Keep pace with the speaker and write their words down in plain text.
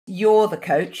you're the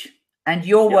coach and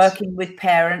you're Yes. working with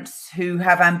parents who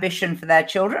have ambition for their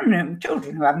children and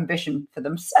children who have ambition for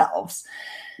themselves.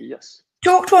 Yes.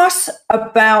 Talk to us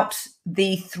about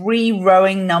the 3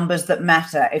 rowing numbers that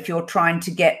matter if you're trying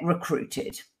to get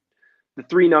recruited. The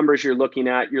 3 numbers you're looking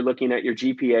at your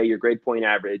GPA, your grade point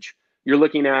average. You're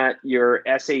looking at your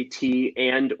SAT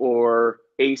and or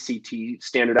ACT,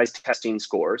 standardized testing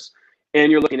scores,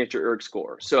 and you're looking at your Erg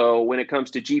score. So when it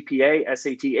comes to GPA,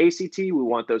 SAT, ACT, we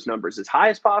want those numbers as high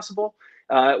as possible.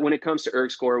 When it comes to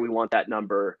Erg score, we want that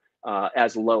number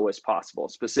as low as possible,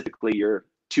 specifically your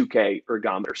 2K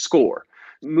ergometer score.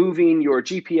 Moving your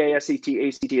GPA, SAT,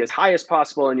 ACT as high as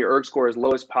possible and your Erg score as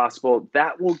low as possible,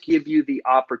 that will give you the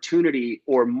opportunity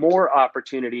or more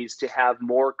opportunities to have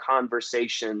more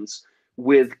conversations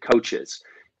with coaches.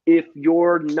 If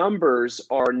your numbers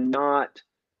are not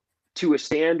to a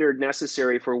standard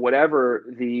necessary for whatever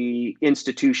the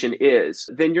institution is,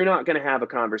 then you're not going to have a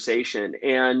conversation.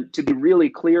 And to be really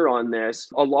clear on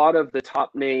this, a lot of the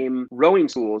top name rowing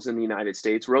schools in the United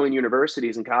States, rowing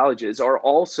universities and colleges, are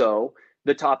also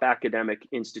the top academic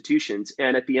institutions.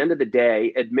 And at the end of the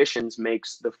day, admissions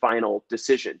makes the final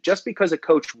decision. Just because a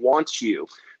coach wants you,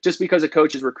 just because a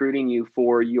coach is recruiting you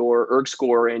for your Erg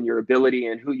score and your ability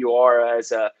and who you are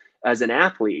as an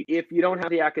athlete, if you don't have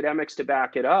the academics to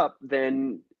back it up,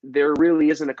 then there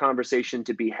really isn't a conversation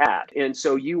to be had. And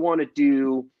so you want to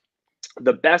do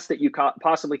the best that you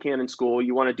possibly can in school.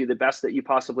 You want to do the best that you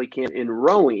possibly can in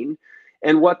rowing.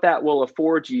 And what that will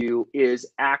afford you is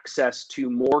access to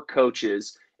more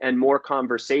coaches and more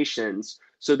conversations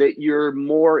so that you're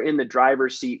more in the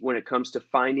driver's seat when it comes to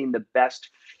finding the best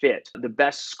fit, the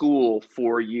best school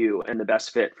for you and the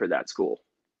best fit for that school.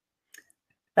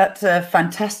 That's a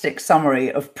fantastic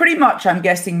summary of pretty much, I'm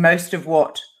guessing, most of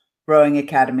what Rowing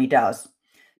Academy does.